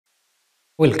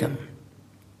Welcome.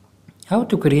 How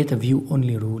to create a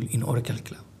view-only rule in Oracle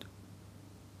Cloud.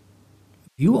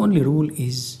 View-only rule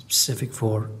is specific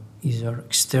for either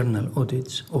external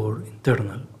audits or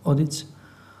internal audits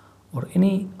or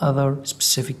any other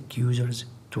specific users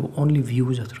to only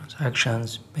view the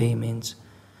transactions, payments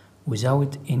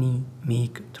without any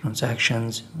make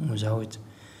transactions, without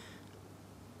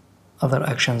other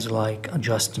actions like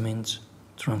adjustments,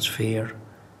 transfer,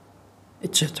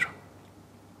 etc.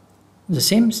 The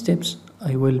same steps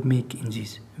I will make in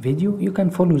this video, you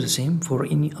can follow the same for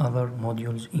any other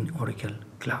modules in Oracle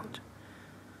Cloud.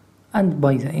 And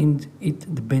by the end,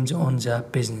 it depends on the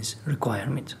business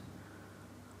requirement.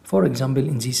 For example,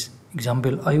 in this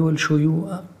example, I will show you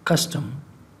a custom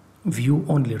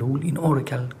view-only rule in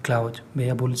Oracle Cloud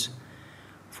Payables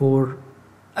for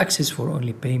access for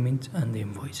only payment and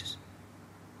invoices.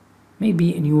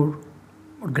 Maybe in your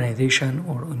organization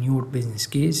or in your business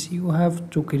case, you have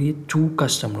to create two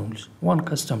custom rules. One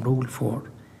custom rule for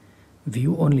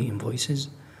view only invoices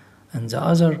and the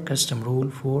other custom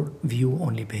rule for view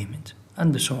only payment,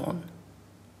 and so on.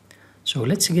 So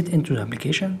let's get into the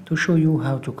application to show you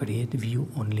how to create view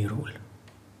only rule.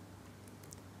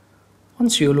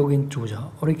 Once you log into the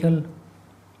Oracle,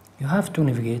 you have to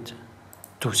navigate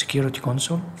to Security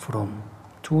Console from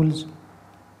Tools,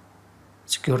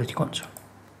 Security Console.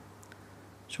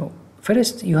 So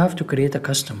first you have to create a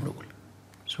custom rule.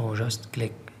 So just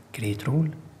click create rule,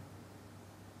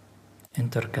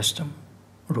 enter custom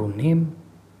rule name,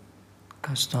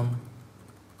 custom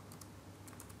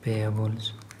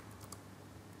payables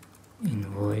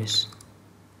invoice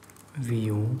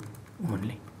view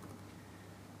only.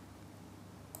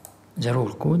 The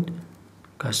rule code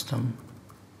custom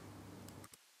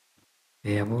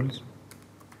payables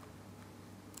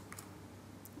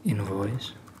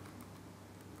invoice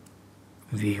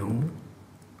view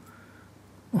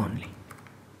only.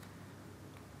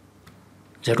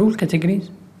 The rule categories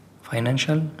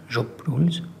financial job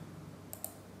rules.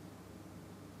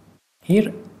 Here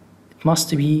it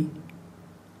must be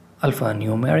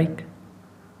alphanumeric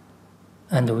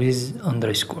and with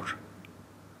underscore.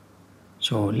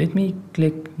 So let me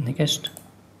click next.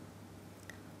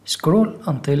 Scroll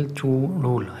until to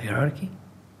rule hierarchy.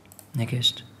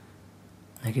 Next.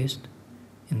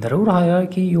 In the rule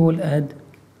hierarchy, you will add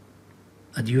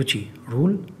a duty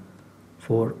rule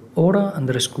for aura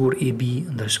underscore AB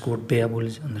underscore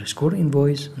payables underscore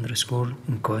invoice underscore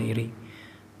inquiry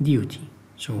duty.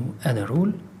 So add a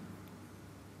rule.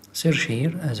 Search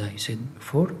here, as I said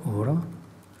before, aura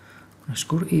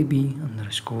underscore AB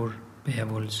underscore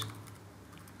payables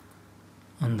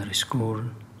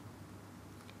underscore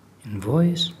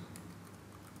invoice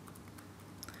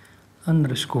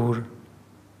underscore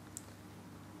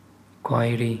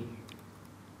inquiry.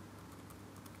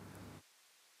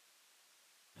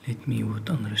 Let me put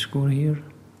underscore here.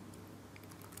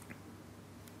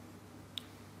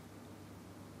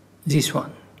 This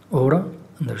one, aura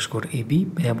underscore AB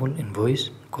payable invoice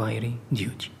inquiry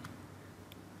duty.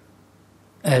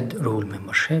 Add rule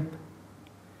membership.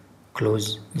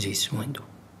 Close this window.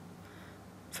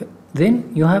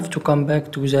 Then you have to come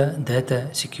back to the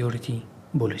data security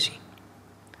policy.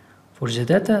 For the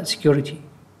data security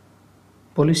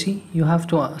policy, you have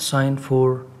to assign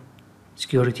for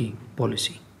security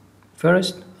policy.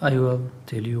 First, I will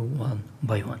tell you one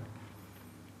by one.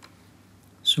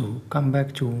 So come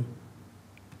back to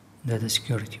data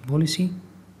security policy,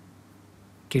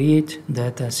 create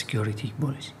data security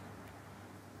policy.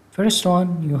 First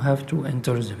one, you have to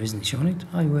enter the business unit.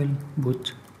 I will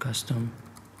put custom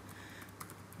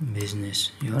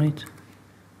business unit.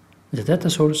 The data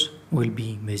source will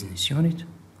be business unit.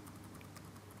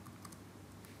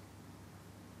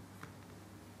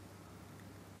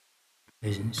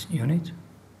 Business unit.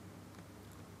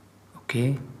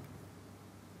 Okay.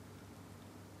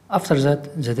 After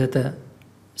that, the data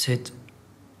set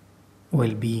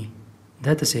will be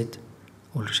data set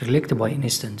or selected by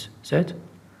instance set.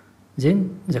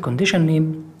 Then the condition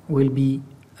name will be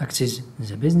access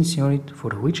the business unit for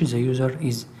which the user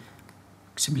is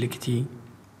explicitly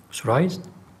authorized.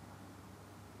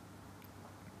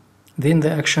 Then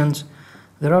the actions,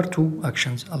 there are two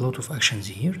actions, a lot of actions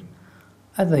here.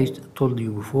 As I told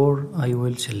you before, I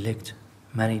will select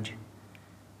Manage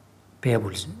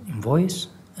Payables Invoice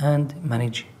and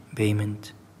Manage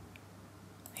Payment.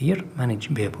 Here,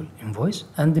 Manage Payable Invoice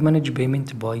and Manage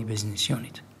Payment by Business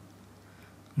Unit.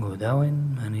 Go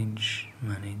down, Manage.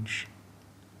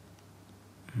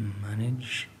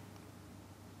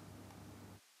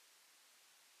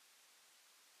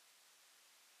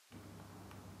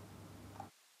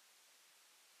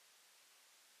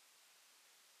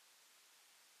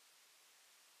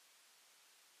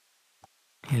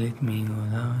 let me go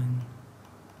down.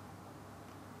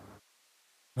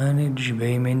 Manage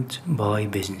payment by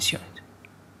business unit.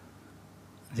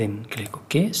 Then click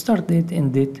OK. Start date,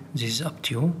 end date, this is up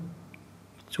to you.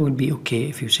 It will be okay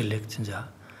if you select the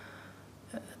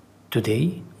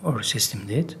today or system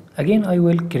date. Again, I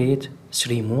will create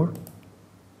 3 more.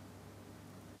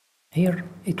 Here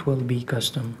it will be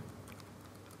custom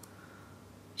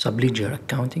Subledger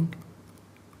accounting.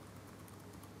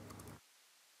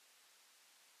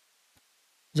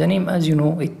 The name, as you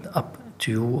know, it up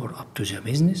to you or up to the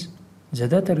business. The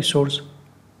data resource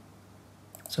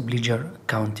Subledger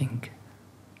accounting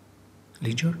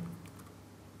ledger.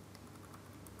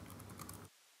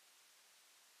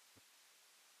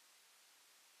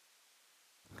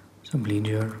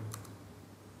 Subledger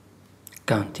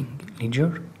accounting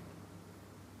ledger.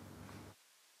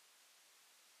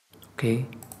 Okay.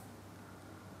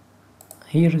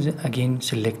 Here again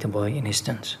select by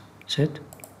instance set.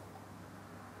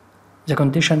 The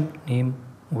condition name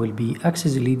will be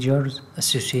access ledgers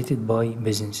associated by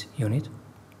business unit.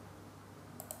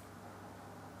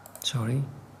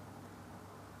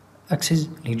 Access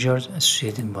ledgers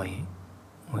associated by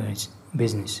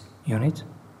business unit.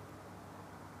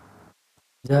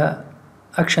 The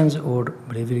actions or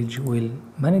privilege will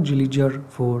manage ledger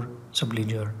for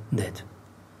subledger date.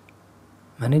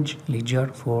 Manage ledger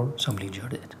for subledger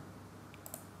date.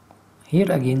 Here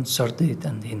again start date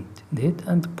and end date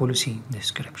and policy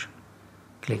description.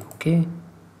 Click OK.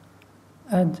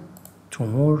 Add 2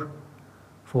 more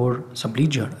for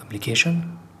subledger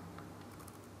application.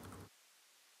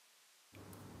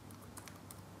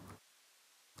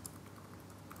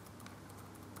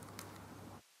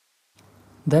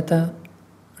 Data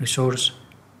resource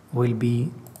will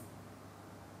be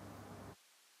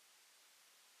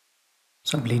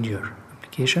Subledger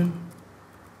application.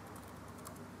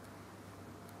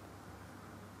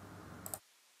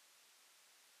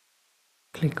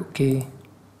 Click OK.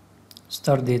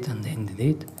 Start date and end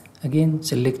date. Again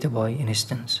select by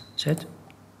instance set.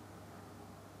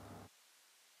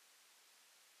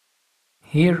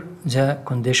 Here the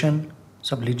condition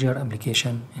Subledger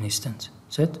application instance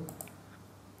set.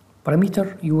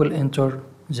 Parameter you will enter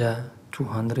the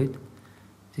 200.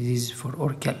 This is for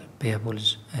Oracle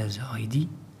Payables as ID.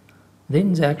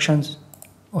 Then the actions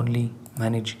only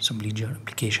manage Subledger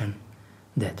application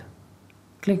data.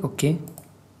 Click OK.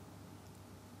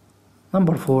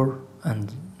 Number 4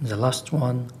 and the last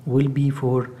one will be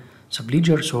for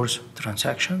Subledger source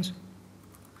transactions.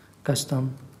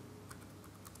 Custom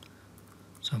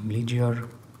Subledger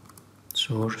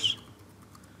source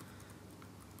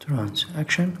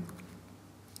transaction.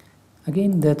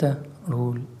 Again data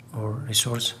rule or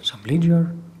resource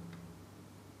Subledger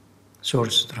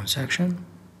source transaction.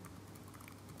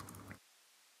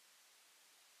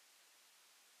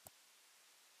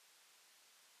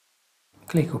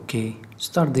 Click OK.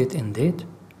 Start date and date.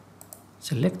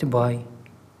 Select by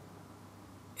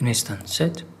instance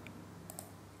set.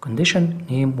 Condition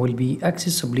name will be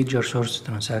access Subledger source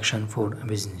transaction for a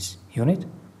business unit.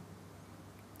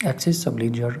 Access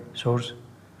Subledger source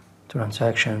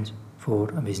transactions for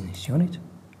a business unit.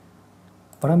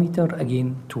 Parameter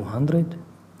again 200.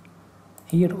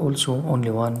 Here also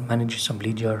only one manage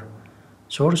Subledger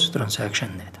source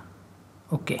transaction data.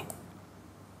 Okay.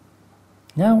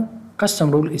 Now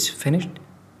custom rule is finished.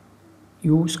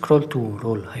 You scroll to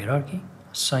role hierarchy,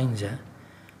 assign the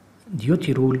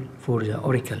duty rule for the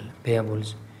Oracle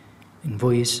Payables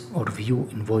Invoice or View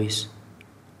Invoice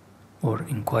or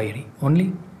Inquiry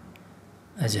only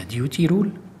as a duty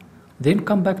rule. Then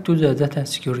come back to the data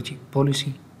security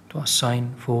policy to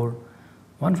assign for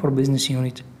one for business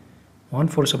unit, one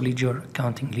for Subledger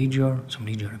accounting ledger,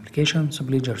 Subledger application,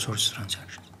 Subledger source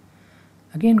transactions.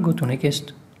 Again go to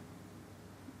next.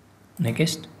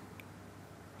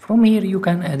 From here you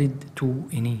can add it to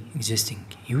any existing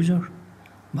user,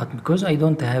 but because I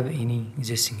don't have any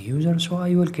existing user, so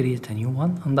I will create a new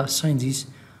one and assign this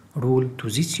rule to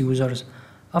these users.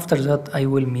 After that I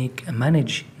will make a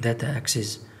manage data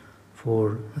access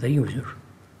for the user.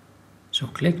 So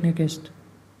click next.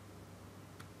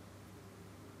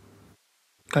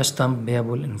 Custom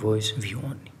payable invoice view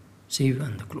only. Save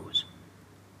and close.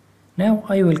 Now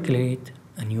I will create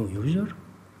a new user.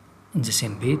 In the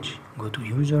same page, go to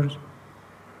users,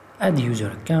 add user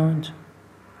account,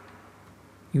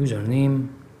 username,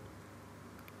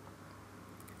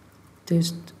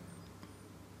 test.user,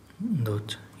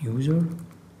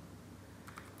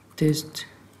 test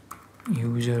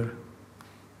user,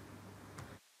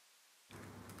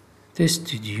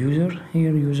 tested user,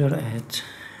 here user at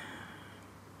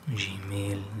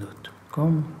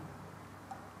gmail.com,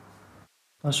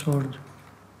 password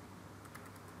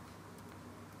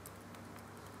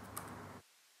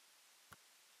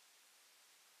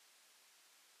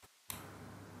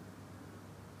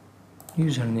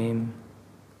username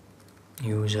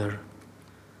user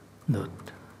dot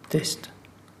test.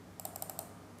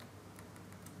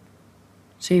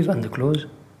 Save and close.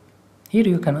 Here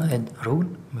you can add a rule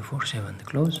before save and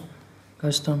close.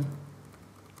 Custom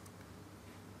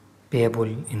payable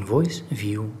invoice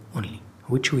view only,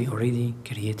 which we already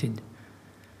created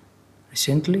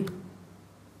recently.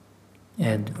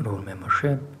 Add rule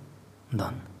membership.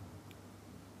 Done.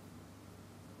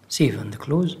 Save and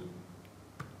close.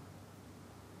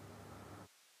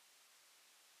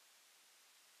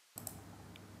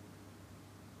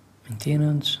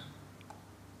 Maintenance.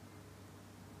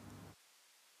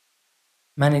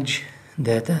 Manage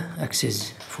data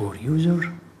access for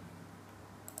user.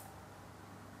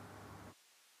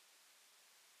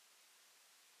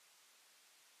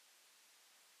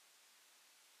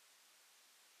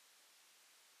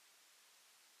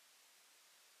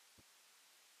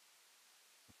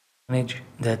 Manage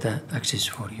data access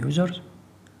for users.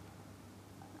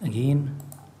 Again,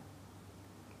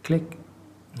 click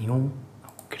new,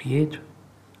 create,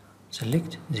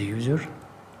 select the user.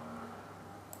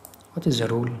 What is the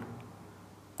role?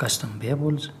 Custom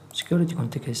payables, security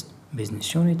context,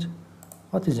 business unit.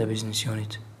 What is the business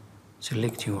unit?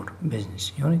 Select your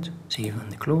business unit, save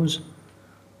and close.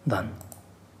 Done.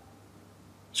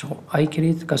 So I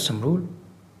create custom rule.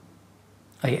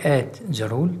 I add the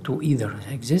role to either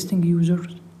the existing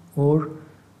users or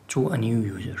to a new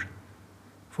user.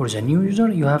 For the new user,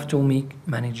 you have to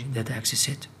manage data access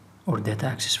set or data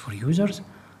access for users.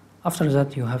 After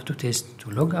that, you have to test to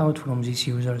log out from these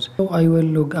users. So I will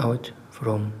log out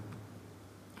from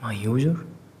my user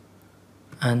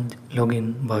and log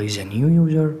in by the new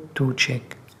user to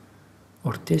check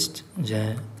or test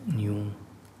the new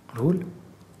rule.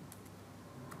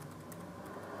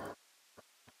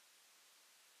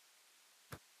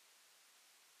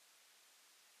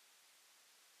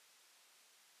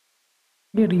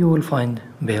 Here you will find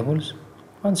payables.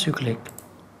 Once you click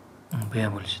on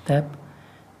payables tab,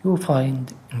 you will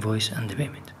find invoice and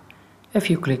payment. If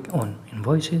you click on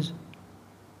invoices,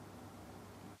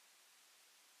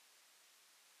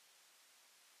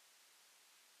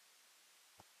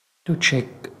 to check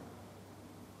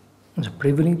the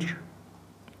privilege,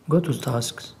 go to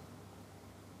tasks.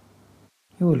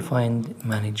 You will find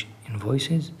manage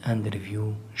invoices and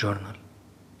review journal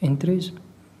entries.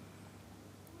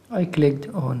 I clicked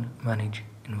on manage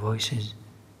invoices.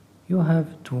 You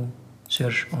have to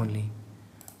search only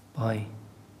by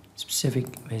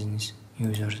specific business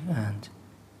users and,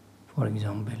 for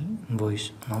example,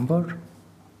 invoice number,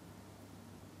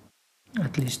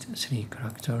 at least 3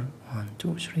 character, 1,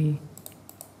 2, 3.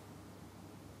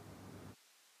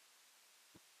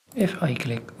 If I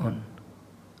click on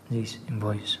this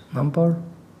invoice number,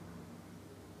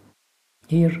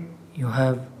 here you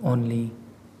have only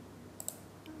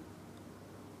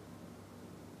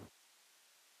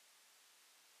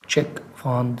check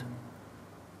fund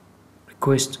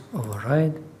request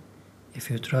override. If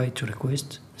you try to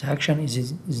request, the action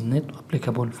is not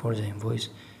applicable for the invoice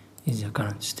is the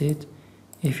current state.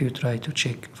 If you try to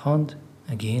check fund,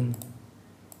 again,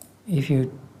 if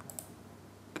you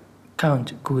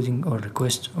count coding or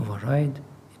request override,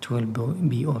 it will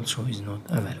be also is not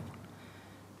available.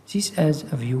 This as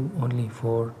a view only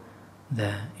for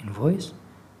the invoice.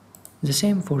 The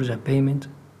same for the payment.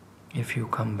 If you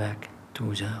come back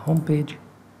to the home page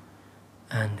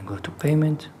and go to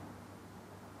payment,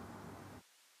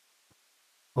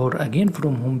 or again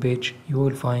from home page, you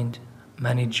will find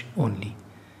manage only.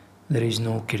 There is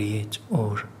no create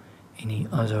or any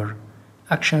other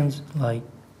actions like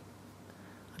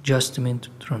adjustment,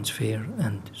 transfer,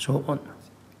 and so on.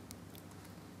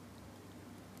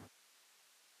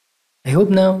 I hope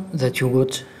now that you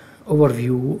got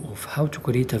overview of how to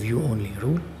create a view only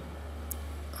rule,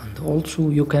 and also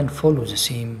you can follow the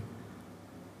same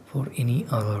for any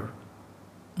other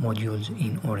modules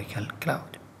in Oracle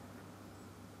Cloud.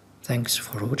 Thanks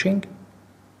for watching.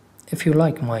 If you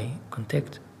like my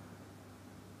content,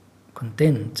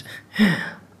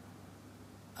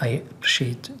 I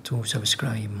appreciate to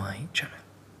subscribe my channel.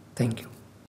 Thank you.